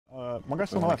One guy's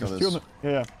still on the left. There's two on the...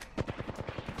 Yeah.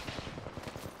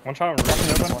 One shot on the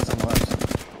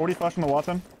left. 40 flash from the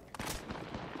Watson.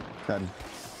 Dead.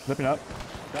 Zipping up.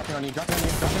 Dropping on you, dropping on you,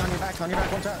 dropping on your back, one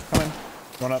shot. Coming.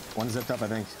 Going up. One zipped up, I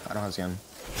think. I don't have scan.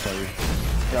 Sorry.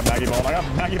 I got Maggie ball. I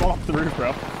got Maggie ball off the roof,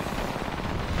 bro.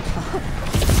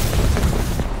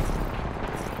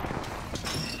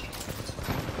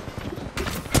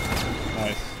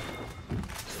 Nice.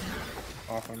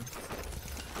 Awesome.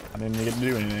 I didn't even get to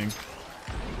do anything.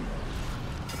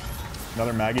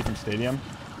 Another Maggie from Stadium.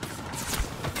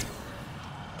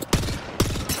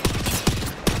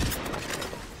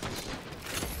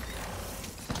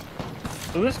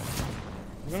 So this...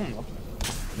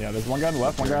 Yeah, there's one guy on the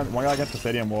left, one guy against the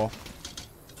stadium wall.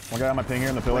 One guy on my ping here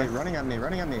in the pillar. Wait, running at me,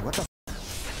 what the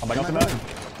I'm like ulting that.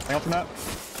 I'm ulting that.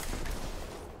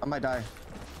 I might die.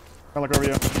 I'll look over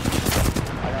you. I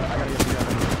gotta get you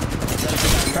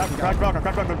Crack, Falcon,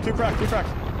 crack, Falcon. Two cracks.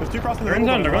 There's two crossing the room.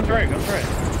 They're under, one's right. Crack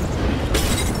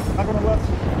one on the left.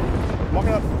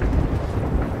 Walking up. I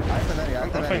have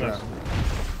the ready.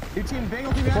 Your team,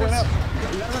 Bangle team, pulling up.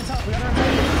 We gotta run top,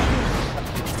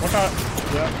 One shot.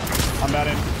 Yeah, I'm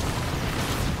batting.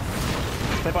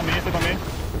 Step on me.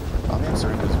 I'm in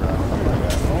circles, bro.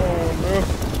 Oh, no.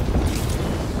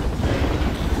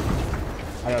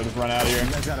 I gotta just run out of here.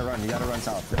 You guys gotta run. You gotta run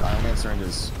south. I only have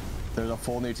syringes. There's a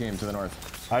full new team to the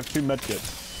north. I have 2 med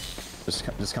kits.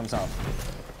 Just come south.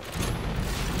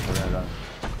 We're gonna die.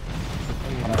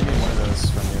 I'm gonna get one of those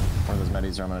from you. One of those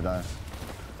medis or I'm gonna die.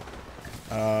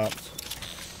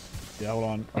 Yeah, hold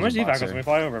on. How much evac can we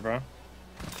fly over, bro?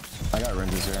 I got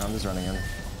renges here. I'm just running in.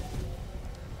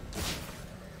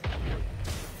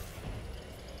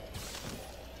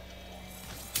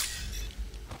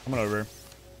 Coming over.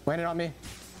 Landed on me.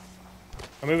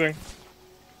 I'm moving.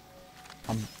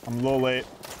 I'm a little late.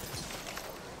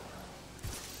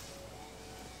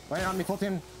 Landed on me, full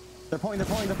team. They're pulling. I'm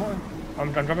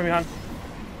jumping behind.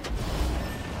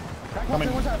 Back one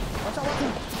shot.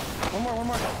 One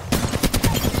more.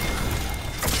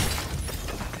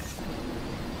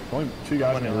 Only 2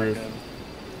 guys on the roof.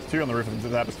 There's 2 on the roof.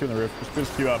 There's 2 on the roof. There's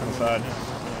 2 up on the side.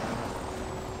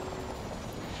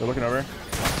 They're looking over. I'm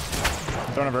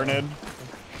throwing a vert nade.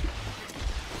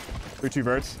 3-2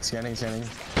 verts. Scanning.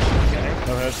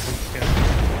 No hits.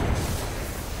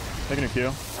 Taking a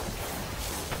Q.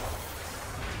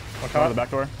 One Out of the shot. back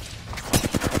door.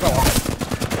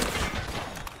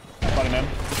 Shot him in.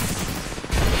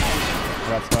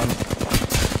 That's done.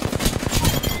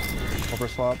 Over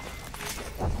swap.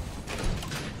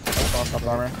 Top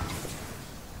armor.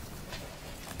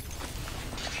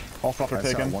 All swaps are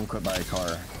taken. One quit by a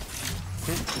car.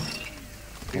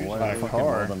 What By a fucking car?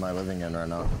 world am I living in right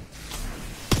now?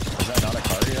 Is that not a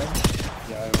car yet?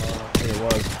 Yeah, It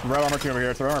was. Red armor team over here.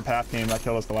 It's the red armor path team that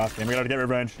killed us the last game. We gotta get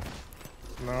revenge.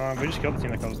 no, we just killed the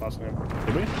team that killed us last game.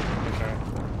 Did we? Okay.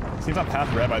 Seems on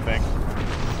path red, I think.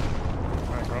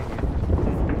 Alright, bro.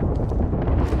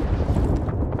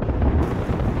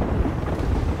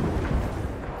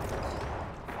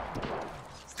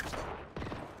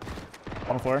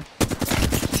 On the floor.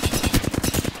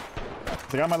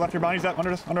 The guy on my left here behind, he's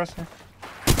under us here.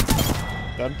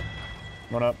 Dead.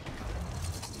 Run up.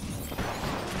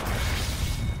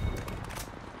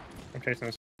 I'm chasing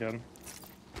this kid.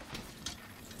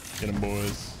 Get him,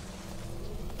 boys.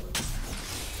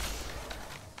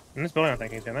 In this building, I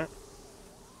think he's in it.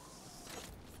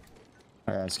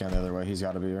 Yeah, I scanned the other way. He's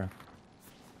gotta be here.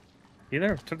 He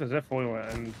either took the zip foil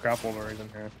and grappled or he's in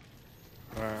here.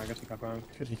 I guess he got gone.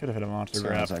 He could have hit him on to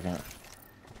Scan a grab. second.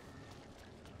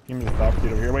 Give me the Falcon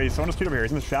over here. Wait, someone just queued over here.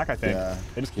 He's in the shack, I think. Yeah.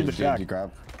 They just queued the shack. You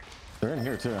grab. They're in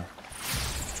here too.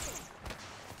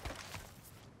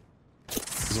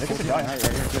 They could die. Right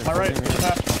here too. My right.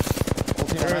 Full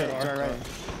team right.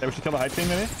 Yeah, we should kill the height team,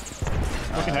 maybe?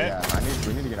 Smoking height. Yeah,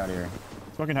 we need to get out of here.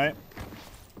 Smoking height.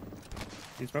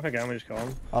 He's smoking again, we just kill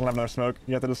him. I don't have another smoke.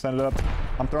 You have to just send it up.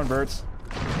 I'm throwing birds.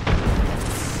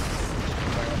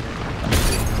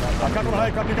 I'm castle on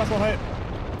height. Copy castle on height.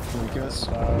 Lucas.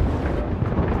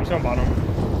 He's on bottom.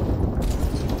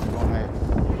 Going height.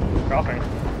 Dropping.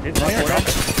 He's Right here.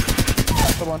 dropping.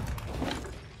 Good one.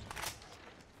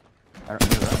 I don't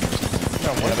do that. No,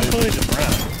 what the hell just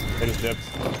ran? They just dipped.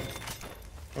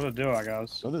 What's it do, I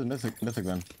guess? Go to the mythic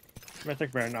then.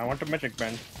 Mythic bin. I want the mythic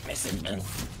bin. Mythic bin.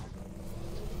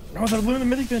 No, they're blue in the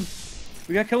mythic bin.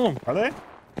 We gotta kill them. Are they?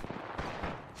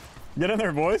 Get in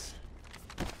there, boys.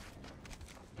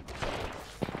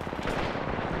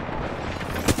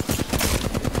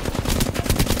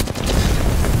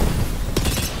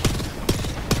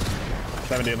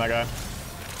 $70 in that guy.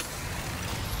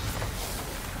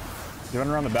 You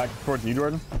running around the back towards you,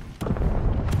 Jordan?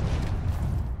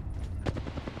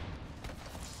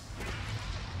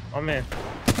 On me.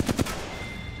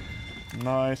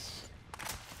 Nice.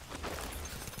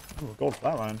 Ooh, gold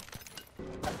flatline.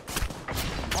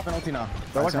 Pop an ulti now.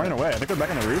 They're like running away. I think they're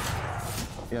back on the roof.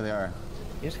 Yeah, they are.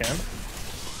 You scan.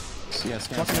 Yeah,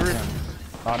 scan. Walking the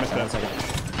roof. Oh, I missed that.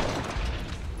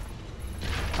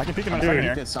 I can peek him in a second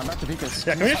here. I'm about to peek this.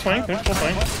 Yeah, can we just swing? Can we just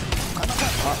swing?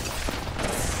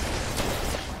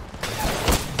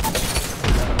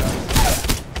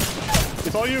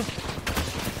 It's all you.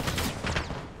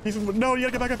 He's no, you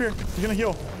gotta get back up here. He's gonna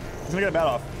heal. He's gonna get a bat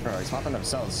off. Bro, he's popping up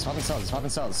cells. He's popping cells. He's popping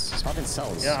cells. He's popping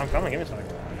cells. Yeah, I'm coming. Give me a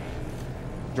second.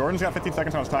 Jordan's got 15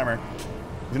 seconds on his timer.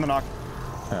 He's in the knock.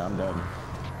 Yeah, I'm dead.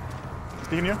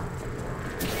 Speaking you.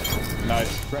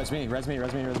 Nice. Res me.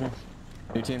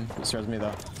 New team. Just res me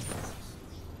though.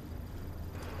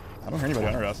 I don't hear anybody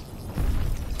under us.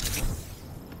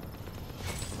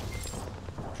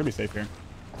 Should be safe here.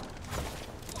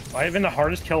 I have been the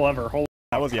hardest kill ever. Holy.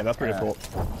 That was, yeah, that's pretty difficult.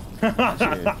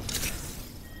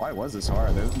 Why was this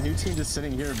hard? The new team just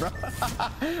sitting here, bro.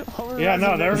 Yeah,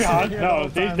 no, they were behind. No,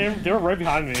 they were right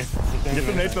behind me. Get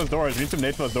some nades to those doors. We need some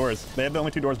nades to those doors. They have the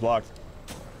only 2 doors blocked.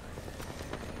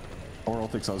 Or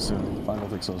ultic cells soon. Find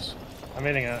ultic cells. I'm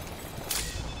hitting it.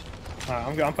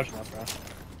 I'm pushing up, bro.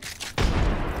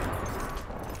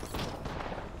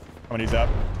 I'm gonna use that.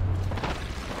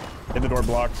 Hit the door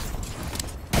blocked.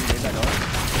 Can you that door?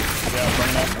 Yeah, I'm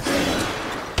bringing that.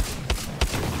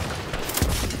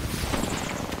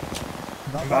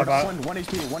 Bad. 1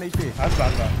 HP, 1 HP. That's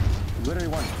bad. Literally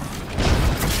 1.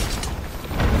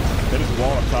 They just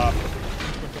wall up top.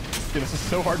 Dude, this is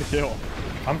so hard to kill.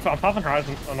 I'm popping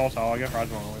Horizon on also. I'll get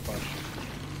Horizon on the way push.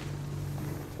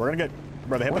 We're gonna get,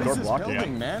 bro, they have the door blocked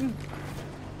again. Man?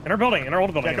 In our building, in our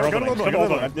old building, Yeah, go to the old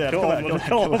building, yeah,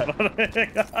 kill that.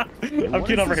 I'm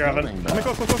queuing over here, Evan. Let me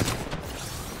close.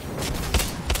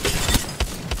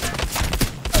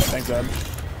 Thanks, Ed.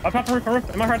 I popped the roof,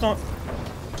 in my Horizon.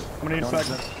 I'm gonna need a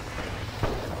sec.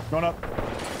 Going up.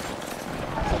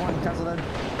 Someone cancel that.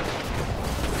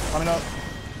 Coming up.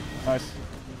 Nice.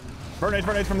 Burn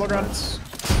nades from low ground.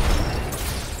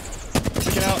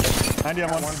 Sticking out. 90 on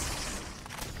one.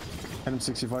 Hit him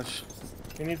 60 flush.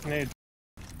 He needs nades.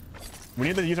 We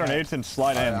need to use our nades and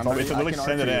slide in. We have to literally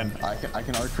send it in. I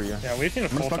can arc for you. Yeah, we've seen a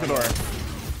I'm gonna full smoke the door.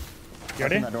 You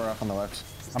ready? That door off on the left.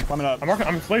 I'm climbing up. I'm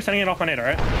literally sending it off my nade,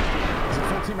 alright? There's a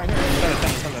full team right here.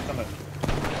 Send it.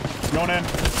 Going in.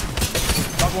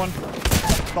 Top one.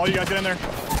 All you guys get in there.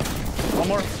 One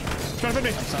more. Trying to fit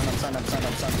me. I'm stunned. I'm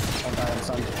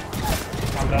stunned.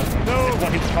 I'm done. No.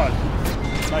 One hit cut.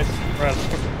 Nice. Res.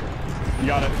 You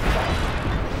got it.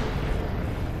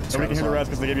 Nobody can hear the res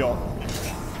because they gave you all.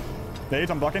 Nades,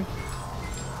 I'm blocking.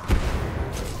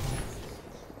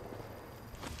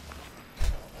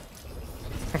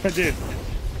 Dude.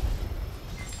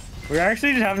 We're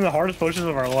actually just having the hardest pushes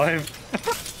of our life.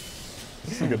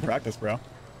 This is some good practice, bro.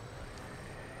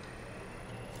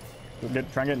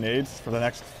 Try and get nades for the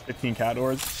next 15 cat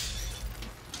doors.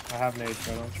 I have nades,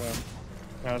 bro. Don't try.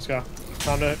 Alright, let's go.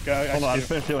 Time to go. Hold on, I'm just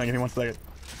finished healing. Give me 1 second.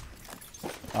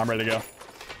 I'm ready to go.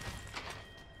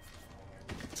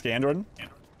 Scan, Jordan.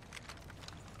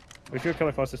 We should kill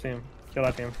the closest team. Kill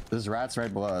that team. There's rats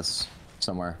right below us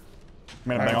somewhere.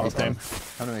 I'm gonna bang off this team.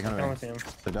 Come to me. Kill the team.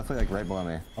 They're definitely like right below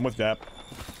me. I'm with Dap.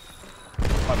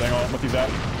 I'll bang off. Let's use that.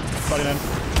 Sliding in.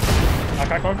 I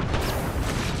crack one.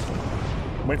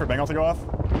 Wait for Bangles to go off.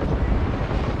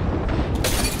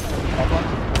 Off one.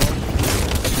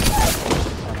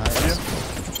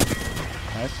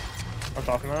 Nice. I'm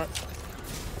talking about it.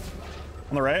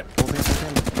 On the right. I'm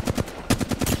saying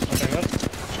this.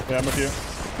 Yeah, I'm with you.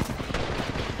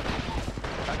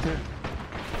 Back here.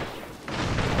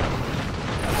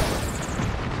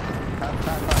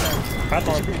 Pass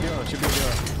on. Should be a duo.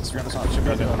 Let's grab us off. Should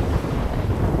be a duo.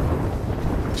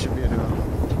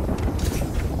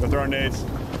 They're throwing nades.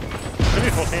 Should be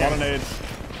full team. A lot of nades.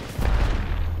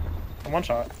 I'm one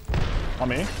shot. On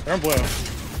me. They're in blue.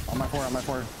 On my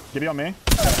 4. Gibby on me.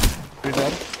 He's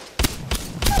dead.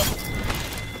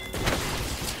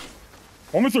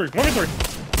 1v3.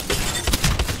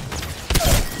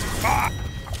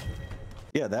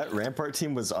 Yeah, that Rampart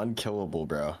team was unkillable,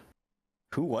 bro.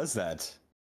 Who was that?